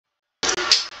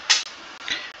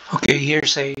Okay,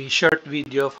 here's a short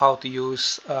video of how to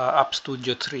use App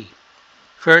Studio 3.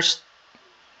 First,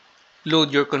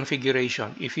 load your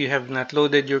configuration. If you have not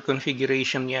loaded your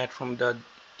configuration yet from the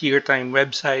TierTime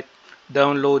website,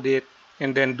 download it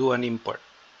and then do an import.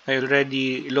 I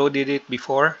already loaded it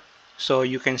before, so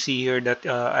you can see here that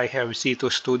I have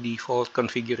Cetus 2 default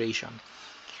configuration.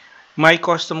 My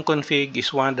custom config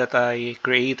is one that I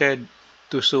created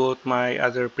to suit my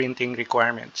other printing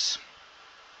requirements.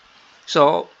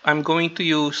 So I'm going to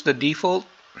use the default,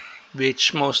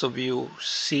 which most of you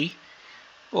see,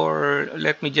 or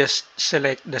let me just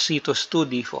select the Cetus 2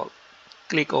 default.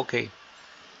 Click OK.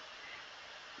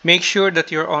 Make sure that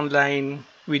you're online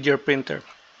with your printer.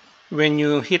 When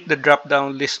you hit the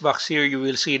drop-down list box here, you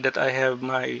will see that I have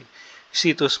my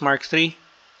Cetus Mk3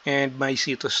 and my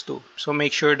Cetus 2. So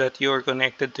make sure that you're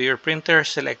connected to your printer.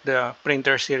 Select the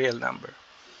printer serial number.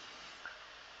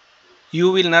 You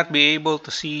will not be able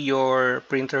to see your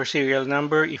printer serial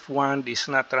number if one is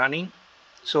not running.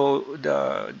 So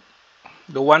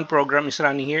the one program is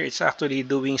running here. It's actually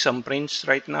doing some prints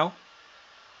right now.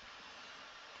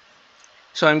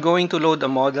 So I'm going to load a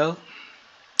model,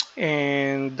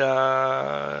 and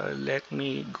let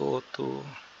me go to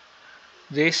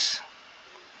this.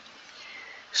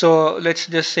 So let's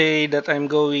just say that I'm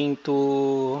going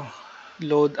to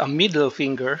load a middle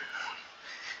finger.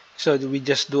 So we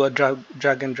just do a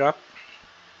drag and drop,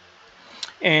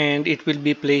 and it will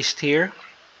be placed here.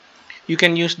 You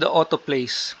can use the auto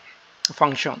place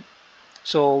function.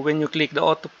 So when you click the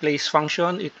auto place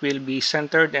function, it will be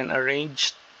centered and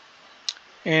arranged,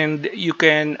 and you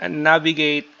can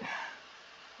navigate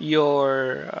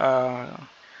your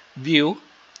view.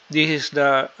 This is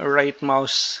the right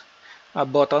mouse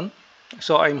button.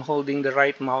 So I'm holding the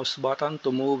right mouse button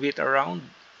to move it around,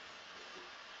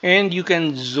 and you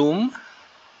can zoom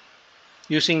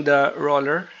using the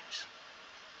roller.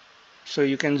 So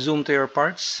you can zoom to your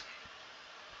parts,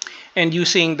 and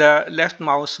using the left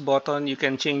mouse button you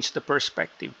can change the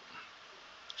perspective.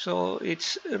 So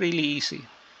it's really easy.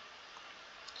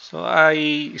 So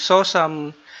I saw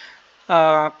some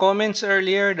comments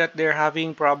earlier that they're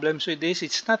having problems with this.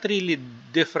 It's not really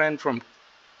different from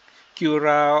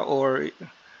Cura or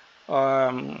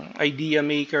Idea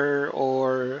Maker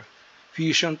or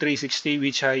Fusion 360,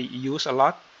 which I use a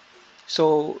lot.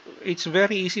 So it's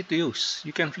very easy to use.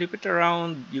 You can flip it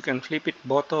around, you can flip it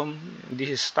bottom, this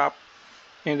is top,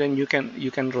 and then you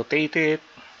can rotate it.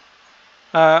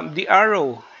 The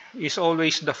arrow is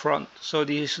always the front, so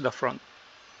this is the front.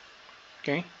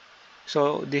 Okay,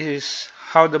 so this is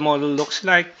how the model looks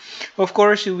like. Of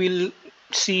course, you will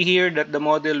see here that the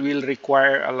model will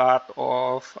require a lot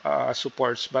of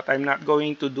supports, but I'm not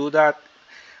going to do that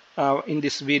in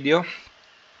this video.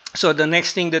 So the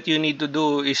next thing that you need to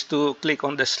do is to click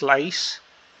on the slice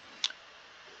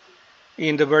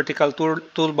in the vertical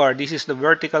toolbar. This is the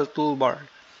vertical toolbar.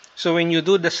 So when you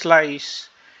do the slice,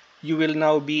 you will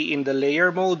now be in the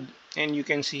layer mode, and you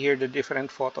can see here the different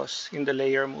photos in the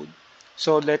layer mode.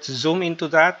 So let's zoom into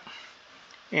that,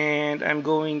 and I'm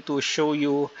going to show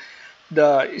you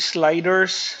the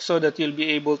sliders so that you'll be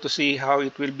able to see how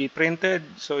it will be printed.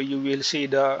 So you will see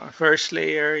the first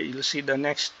layer, you'll see the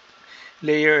next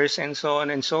layers, and so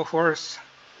on and so forth.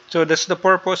 So that's the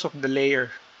purpose of the layer.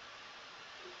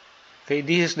 Okay,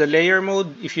 this is the layer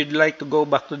mode. If you'd like to go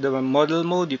back to the model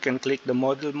mode, you can click the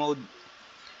model mode.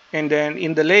 And then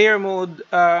in the layer mode,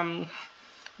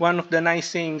 one of the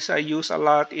nice things I use a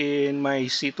lot in my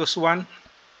Cetus 1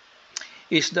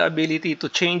 is the ability to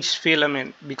change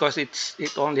filament, because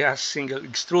it only has single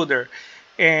extruder.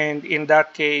 And in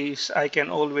that case, I can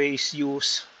always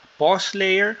use pause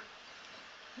layer,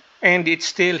 and it's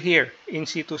still here in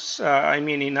Cetus,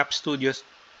 in App Studio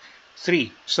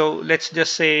 3. So let's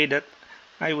just say that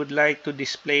I would like to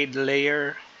display the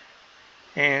layer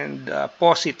and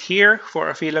pause it here for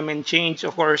a filament change.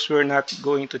 Of course, we're not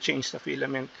going to change the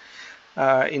filament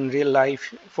in real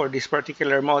life for this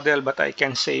particular model, but I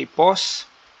can say pause,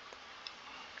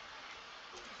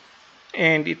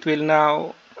 and it will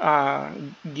now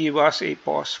give us a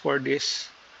pause for this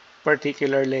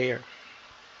particular layer.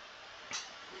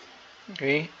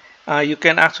 Okay, you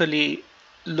can actually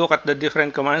look at the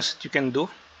different commands that you can do.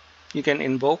 You can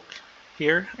invoke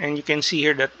here, and you can see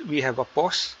here that we have a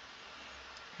pause.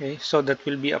 Okay, so that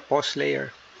will be a pause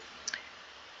layer.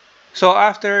 So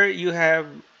after you have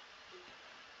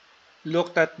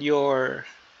looked at your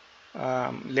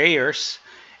layers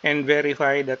and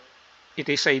verify that it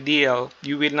is ideal,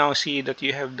 you will now see that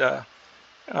you have the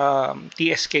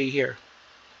TSK here,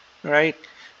 right?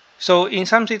 So in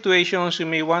some situations, you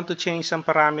may want to change some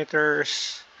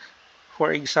parameters.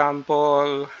 For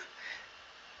example,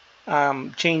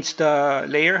 change the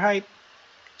layer height.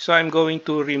 So I'm going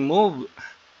to remove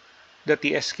the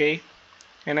TSK,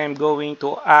 and I'm going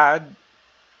to add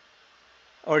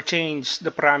or change the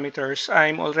parameters.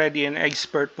 I'm already in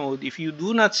expert mode. If you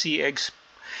do not see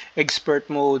expert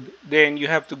mode, then you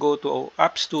have to go to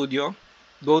App Studio,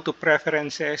 go to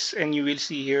Preferences, and you will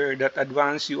see here that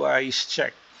Advanced UI is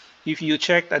checked. If you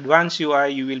check Advanced UI,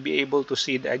 you will be able to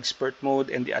see the expert mode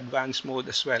and the advanced mode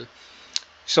as well.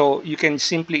 So you can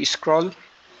simply scroll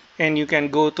and you can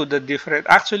go to the different.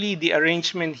 Actually, the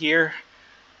arrangement here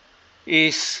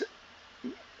is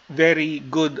very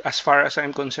good as far as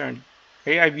I'm concerned.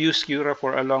 Okay, I've used Cura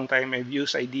for a long time. I've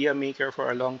used Idea Maker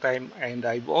for a long time, and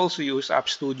I've also used App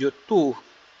Studio 2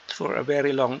 for a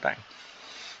very long time.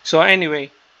 So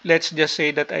anyway, let's just say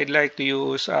that I'd like to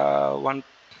use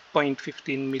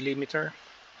 1.15 millimeter,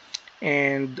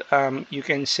 and you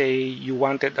can say you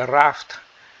wanted a raft,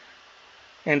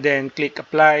 and then click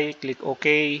Apply, click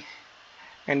OK,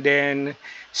 and then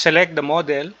select the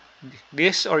model,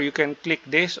 this, or you can click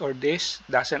this or this,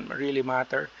 doesn't really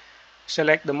matter.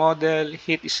 Select the model,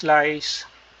 hit slice,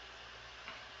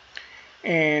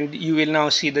 and you will now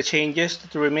see the changes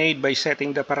that were made by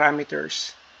setting the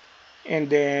parameters. And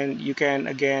then you can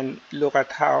again look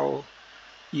at how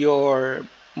your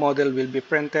model will be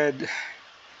printed.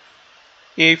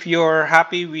 If you're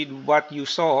happy with what you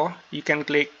saw, you can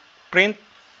click print.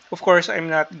 Of course, I'm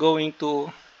not going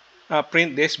to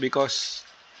print this because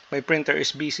my printer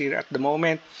is busy at the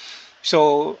moment.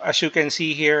 So as you can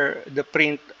see here, the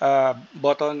print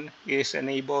button is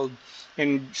enabled,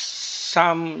 and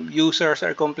some users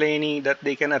are complaining that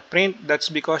they cannot print. That's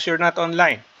because you're not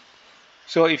online.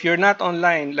 So if you're not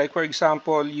online, like for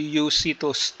example, you use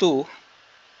Cetus 2,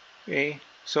 okay?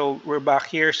 So we're back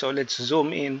here, so let's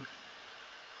zoom in.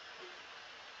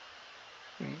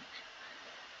 Okay.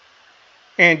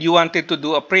 And you wanted to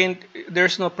do a print,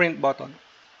 there's no print button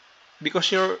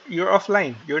because you're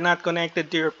offline. You're not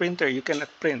connected to your printer. You cannot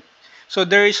print. So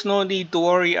there is no need to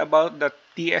worry about the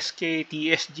TSK,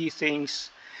 TSG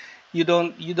things. You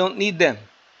don't need them.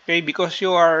 Okay, because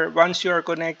once you are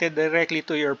connected directly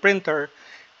to your printer,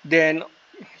 then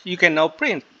you can now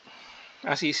print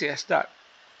as easy as that.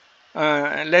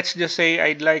 Let's just say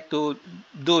I'd like to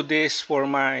do this for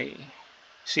my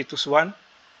Cetus 1.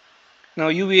 Now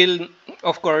you will,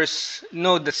 of course,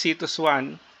 know the Cetus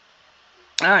 1.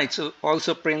 It's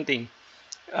also printing.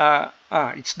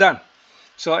 It's done.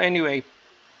 So anyway,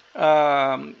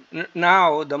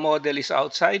 now the model is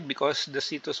outside because the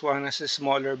Cetus 1 has a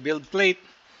smaller build plate.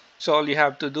 So all you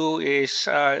have to do is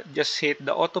just hit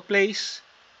the auto place,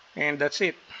 and that's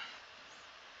it.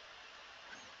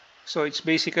 So it's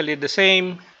basically the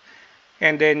same,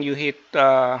 and then you hit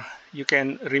you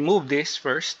can remove this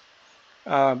first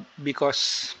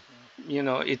because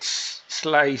it's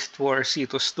sliced for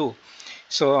Cetus 2.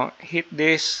 So hit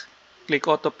this, click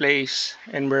auto place,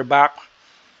 and we're back.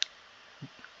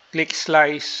 Click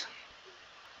slice,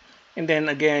 and then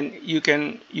again you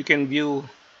can view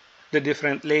the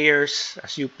different layers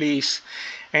as you please.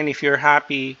 And if you're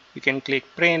happy, you can click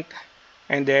print,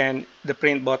 and then the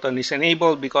print button is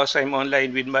enabled because I'm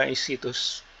online with my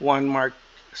Cetus 1 Mark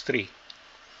III.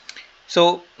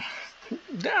 So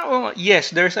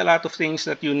yes, there's a lot of things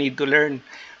that you need to learn,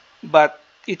 but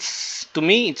to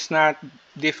me it's not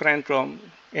different from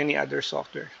any other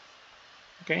software.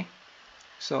 Okay,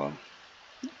 so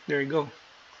there you go.